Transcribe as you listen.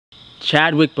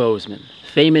Chadwick Boseman,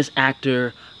 famous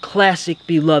actor, classic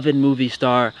beloved movie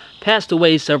star, passed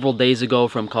away several days ago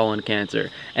from colon cancer.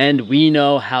 And we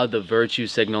know how the virtue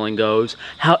signaling goes,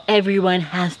 how everyone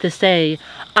has to say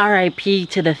RIP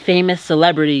to the famous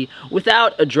celebrity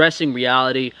without addressing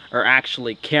reality or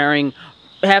actually caring.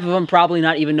 Half of them probably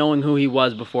not even knowing who he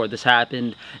was before this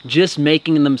happened, just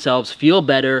making themselves feel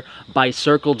better by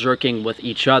circle jerking with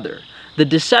each other. The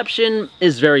deception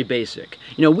is very basic.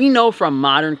 We know from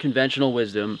modern conventional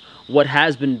wisdom, what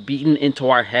has been beaten into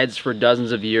our heads for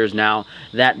dozens of years now,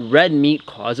 that red meat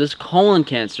causes colon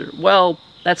cancer. Well,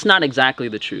 that's not exactly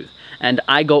the truth. And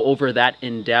I go over that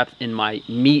in depth in my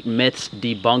Meat Myths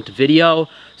Debunked video.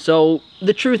 So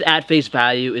the truth at face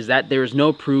value is that there is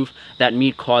no proof that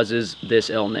meat causes this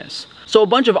illness. So a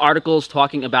bunch of articles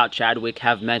talking about Chadwick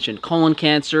have mentioned colon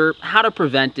cancer, how to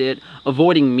prevent it,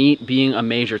 avoiding meat being a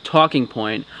major talking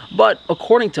point. But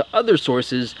according to other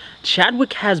sources,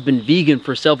 Chadwick has been vegan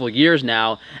for several years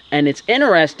now, and it's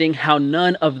interesting how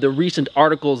none of the recent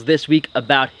articles this week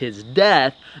about his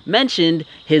death mentioned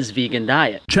his vegan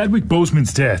diet. Chadwick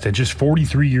Boseman's death at just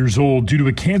 43 years old due to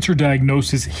a cancer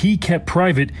diagnosis he kept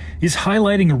private is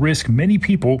highlighting a risk many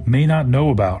people may not know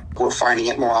about. We're finding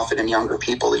it more often in younger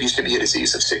people. It used to be a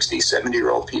disease of 60,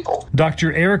 70-year-old people.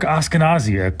 Dr. Eric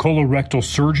Ashkenazi, a colorectal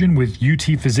surgeon with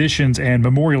UT Physicians and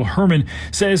Memorial Hermann,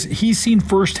 says he's seen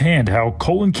firsthand how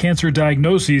colon cancer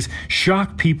diagnoses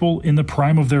shock people in the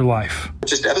prime of their life.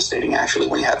 It's just devastating, actually,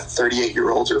 when you have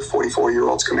 38-year-olds or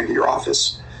 44-year-olds come into your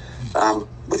office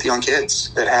with young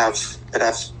kids that have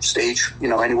stage,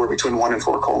 anywhere between 1 and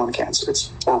 4 colon cancer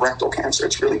or rectal cancer.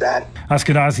 It's really bad.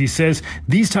 Ashkenazi says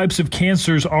these types of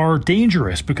cancers are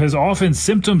dangerous because often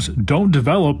symptoms don't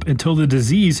develop until the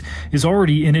disease is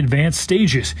already in advanced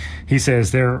stages. He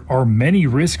says there are many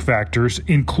risk factors,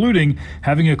 including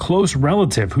having a close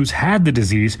relative who's had the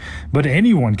disease, but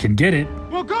anyone can get it.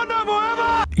 Wakanda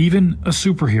forever! Even a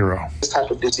superhero. This type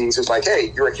of disease is like,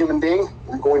 hey, you're a human being,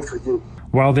 I'm going for you.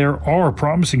 While there are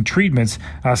promising treatments,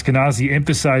 Ashkenazi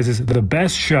emphasizes the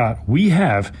best shot we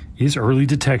have is early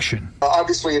detection.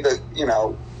 Obviously,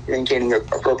 maintaining an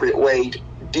appropriate weight,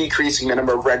 decreasing the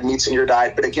number of red meats in your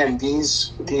diet. But again,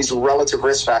 these relative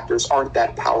risk factors aren't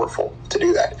that powerful to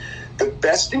do that. The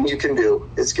best thing you can do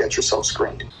is get yourself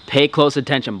screened. Pay close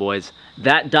attention, boys.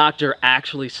 That doctor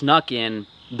actually snuck in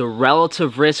the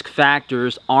relative risk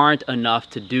factors aren't enough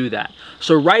to do that.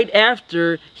 So right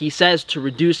after he says to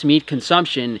reduce meat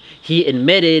consumption, he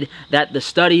admitted that the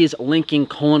studies linking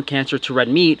colon cancer to red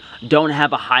meat don't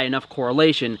have a high enough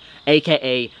correlation,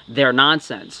 aka they're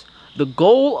nonsense. The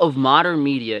goal of modern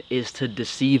media is to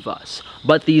deceive us,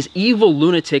 but these evil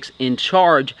lunatics in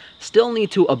charge still need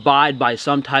to abide by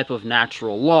some type of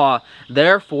natural law,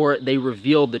 therefore they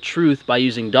reveal the truth by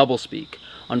using doublespeak.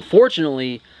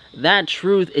 Unfortunately, that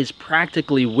truth is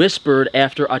practically whispered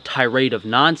after a tirade of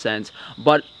nonsense,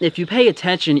 but if you pay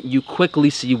attention, you quickly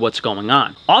see what's going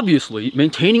on. Obviously,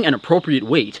 maintaining an appropriate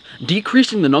weight,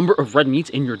 decreasing the number of red meats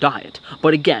in your diet.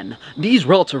 But again, these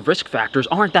relative risk factors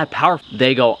aren't that powerful.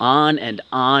 They go on and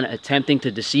on, attempting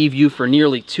to deceive you for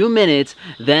nearly 2 minutes,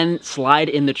 then slide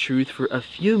in the truth for a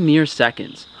few mere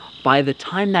seconds. By the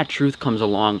time that truth comes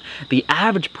along, the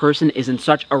average person is in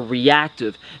such a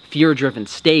reactive, fear-driven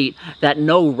state that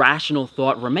no rational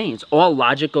thought remains. All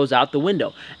logic goes out the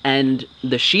window. And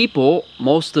the sheeple,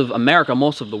 most of America,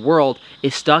 most of the world,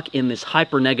 is stuck in this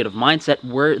hyper-negative mindset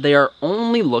where they are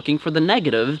only looking for the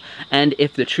negative, and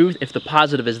if the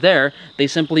positive is there, they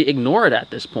simply ignore it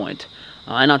at this point.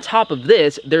 And on top of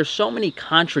this, there's so many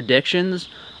contradictions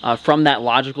from that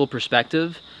logical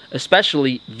perspective,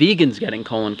 especially vegans getting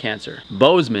colon cancer.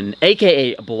 Boseman,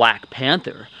 aka Black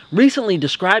Panther, recently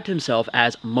described himself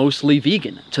as mostly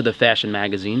vegan to the fashion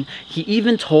magazine. He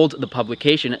even told the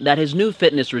publication that his new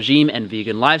fitness regime and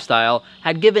vegan lifestyle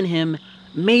had given him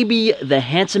maybe the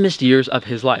handsomest years of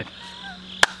his life.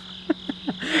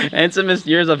 Handsomest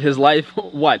years of his life?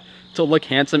 What? To look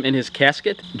handsome in his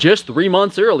casket? Just 3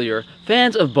 months earlier,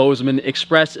 fans of Boseman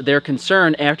expressed their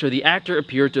concern after the actor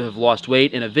appeared to have lost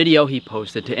weight in a video he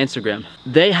posted to Instagram.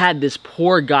 They had this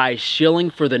poor guy shilling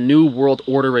for the New World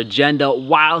Order agenda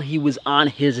while he was on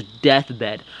his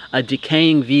deathbed, a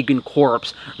decaying vegan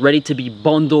corpse ready to be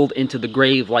bundled into the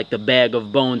grave like the bag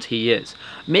of bones he is.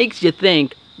 Makes you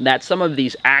think that some of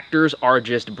these actors are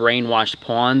just brainwashed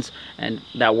pawns, and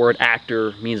that word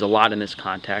actor means a lot in this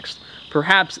context.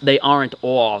 Perhaps they aren't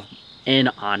all in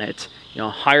on it.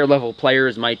 Higher level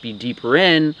players might be deeper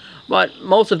in, but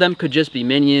most of them could just be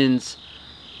minions.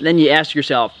 Then you ask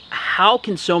yourself, how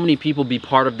can so many people be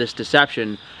part of this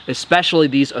deception, especially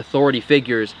these authority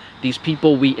figures, these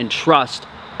people we entrust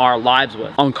our lives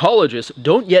with. Oncologists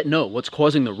don't yet know what's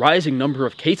causing the rising number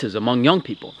of cases among young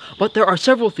people, but there are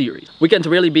several theories. We can't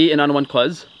really be in on one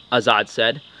cause, Azad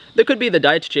said. There could be the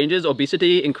diet changes,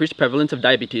 obesity, increased prevalence of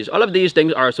diabetes. All of these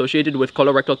things are associated with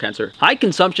colorectal cancer. High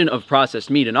consumption of processed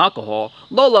meat and alcohol,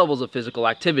 low levels of physical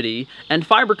activity, and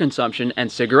fiber consumption and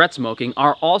cigarette smoking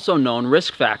are also known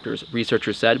risk factors,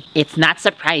 researchers said. It's not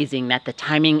surprising that the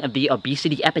timing of the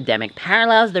obesity epidemic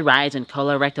parallels the rise in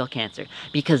colorectal cancer,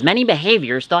 because many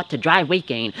behaviors thought to drive weight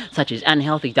gain, such as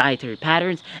unhealthy dietary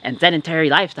patterns and sedentary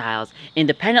lifestyles,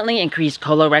 independently increase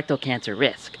colorectal cancer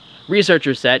risk,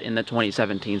 researchers said in the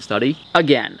 2017 study.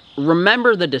 Again,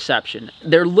 remember the deception.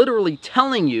 They're literally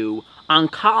telling you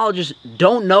oncologists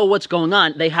don't know what's going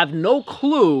on. They have no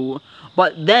clue,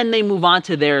 but then they move on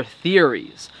to their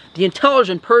theories. The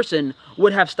intelligent person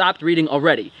would have stopped reading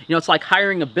already. You know, it's like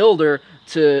hiring a builder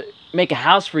to make a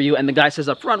house for you, and the guy says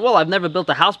up front, well, I've never built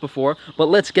a house before, but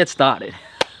let's get started.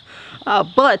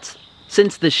 But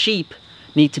since the sheep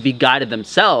need to be guided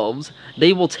themselves,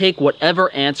 they will take whatever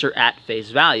answer at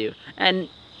face value. And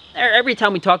every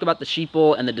time we talk about the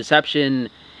sheeple and the deception,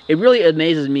 it really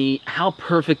amazes me how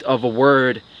perfect of a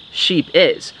word sheep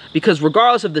is. Because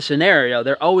regardless of the scenario,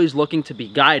 they're always looking to be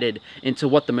guided into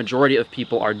what the majority of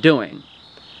people are doing.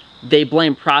 They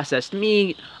blame processed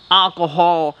meat,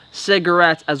 alcohol,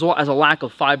 cigarettes, as well as a lack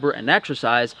of fiber and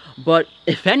exercise, but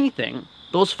if anything,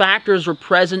 those factors were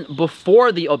present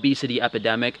before the obesity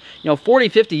epidemic. You know, 40,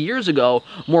 50 years ago,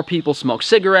 more people smoked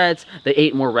cigarettes, they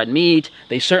ate more red meat,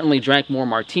 they certainly drank more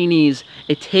martinis.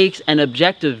 It takes an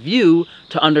objective view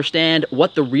to understand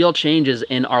what the real changes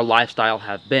in our lifestyle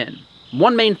have been.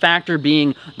 One main factor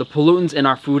being the pollutants in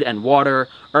our food and water,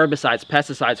 herbicides,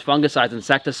 pesticides, fungicides,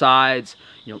 insecticides,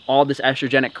 you know, all this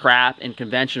estrogenic crap in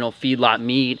conventional feedlot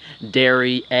meat,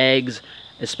 dairy, eggs,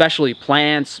 especially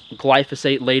plants,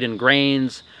 glyphosate-laden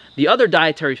grains. The other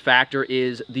dietary factor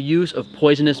is the use of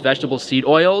poisonous vegetable seed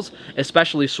oils,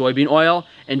 especially soybean oil,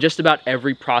 in just about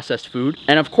every processed food.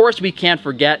 And of course, we can't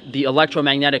forget the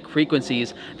electromagnetic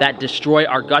frequencies that destroy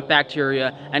our gut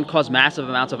bacteria and cause massive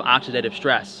amounts of oxidative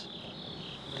stress,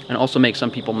 and also make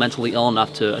some people mentally ill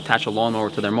enough to attach a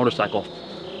lawnmower to their motorcycle.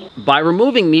 By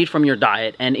removing meat from your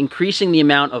diet and increasing the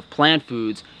amount of plant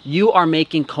foods, you are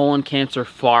making colon cancer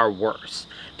far worse.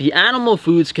 The animal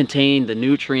foods contain the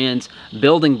nutrients,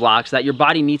 building blocks that your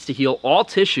body needs to heal all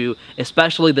tissue,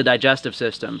 especially the digestive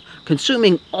system.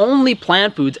 Consuming only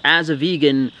plant foods as a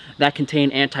vegan that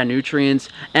contain anti-nutrients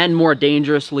and more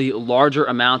dangerously larger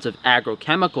amounts of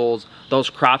agrochemicals, those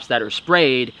crops that are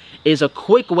sprayed, is a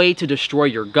quick way to destroy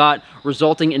your gut,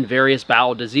 resulting in various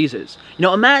bowel diseases. You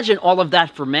know, imagine all of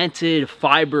that fermented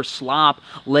fiber slop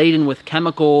laden with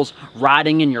chemicals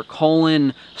rotting in your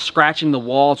colon, scratching the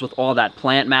walls with all that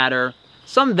plant matter,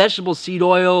 some vegetable seed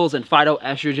oils and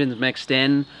phytoestrogens mixed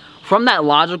in. From that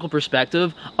logical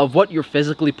perspective of what you're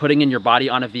physically putting in your body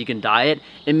on a vegan diet,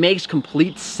 it makes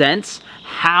complete sense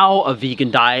how a vegan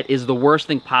diet is the worst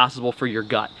thing possible for your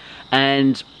gut.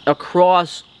 And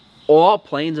across all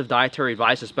planes of dietary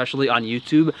advice, especially on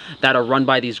YouTube, that are run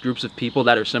by these groups of people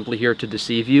that are simply here to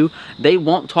deceive you, they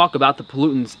won't talk about the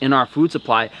pollutants in our food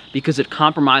supply because it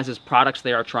compromises products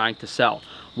they are trying to sell,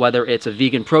 whether it's a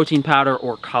vegan protein powder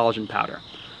or collagen powder.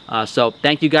 So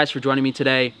thank you guys for joining me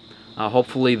today.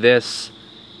 Hopefully this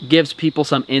gives people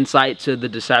some insight to the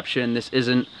deception. This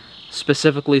isn't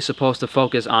specifically supposed to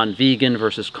focus on vegan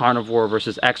versus carnivore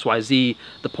versus XYZ.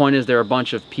 The point is there are a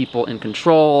bunch of people in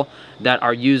control that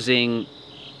are using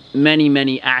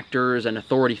many actors and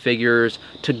authority figures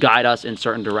to guide us in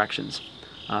certain directions.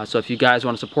 So if you guys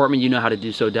want to support me, you know how to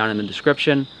do so down in the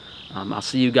description. I'll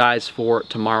see you guys for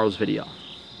tomorrow's video.